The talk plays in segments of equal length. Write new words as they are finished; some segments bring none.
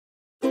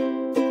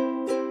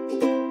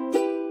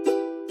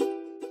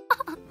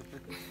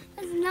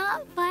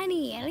not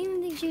funny. I don't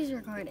even think she was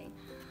recording.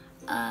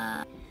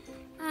 Hi,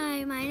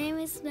 my name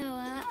is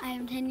Noah. I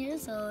am 10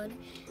 years old.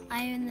 I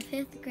am in the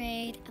 5th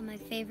grade, and my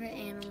favorite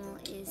animal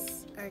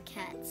are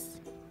cats.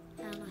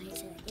 I don't know how you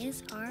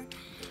say that.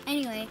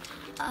 Anyway,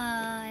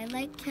 I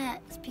like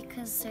cats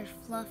because they're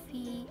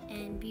fluffy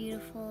and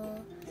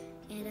beautiful,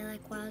 and I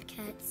like wild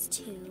cats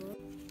too.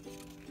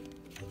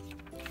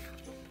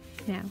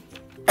 Yeah.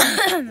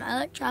 I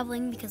like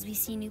traveling because we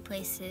see new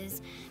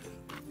places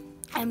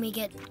and we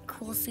get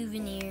cool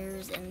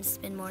souvenirs and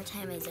spend more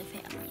time as a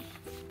family.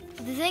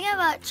 The thing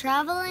about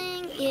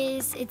traveling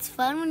is it's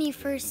fun when you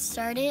first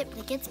start it, but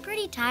it gets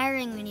pretty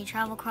tiring when you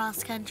travel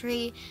cross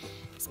country,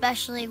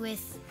 especially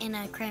in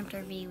a cramped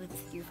RV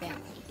with your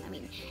family. I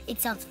mean, it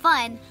sounds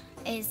fun,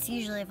 it's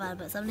usually fun,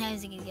 but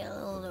sometimes it can get a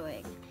little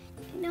annoying.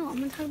 No, I'm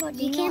gonna talk about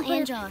Daniel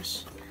and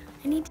Josh.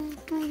 I need to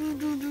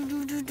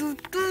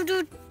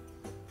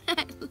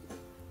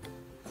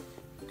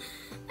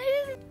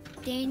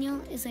Daniel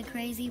is a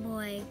crazy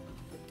boy.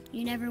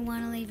 You never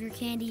want to leave your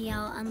candy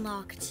out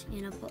unlocked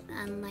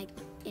like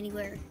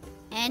anywhere.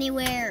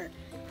 Anywhere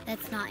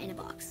that's not in a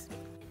box.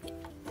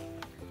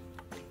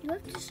 You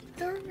have to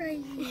start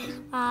right here.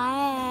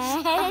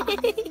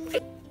 Hi.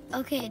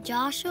 Okay,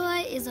 Joshua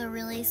is a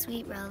really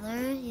sweet brother.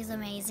 He's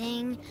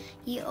amazing.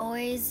 He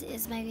always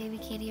is my baby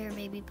kitty or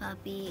baby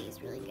puppy.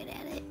 He's really good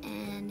at it.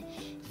 And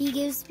he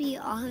gives me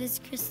all of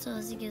his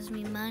crystals. He gives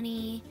me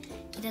money.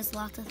 He does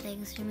lots of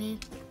things for me.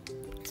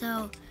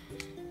 So,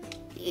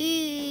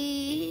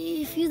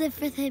 if you lived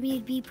with him,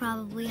 you'd be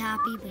probably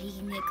happy, but he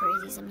can get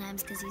crazy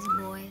sometimes because he's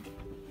a boy.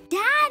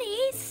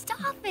 Daddy,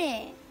 stop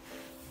it!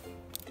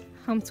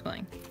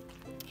 Homeschooling.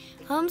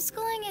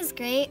 Homeschooling is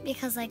great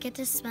because I get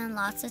to spend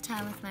lots of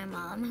time with my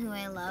mom, who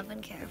I love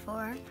and care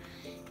for.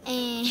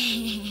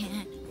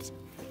 And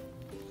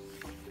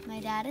my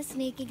dad is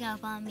sneaking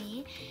up on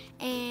me.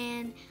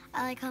 And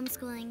I like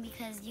homeschooling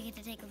because you get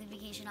to take a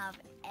vacation off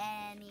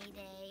any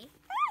day.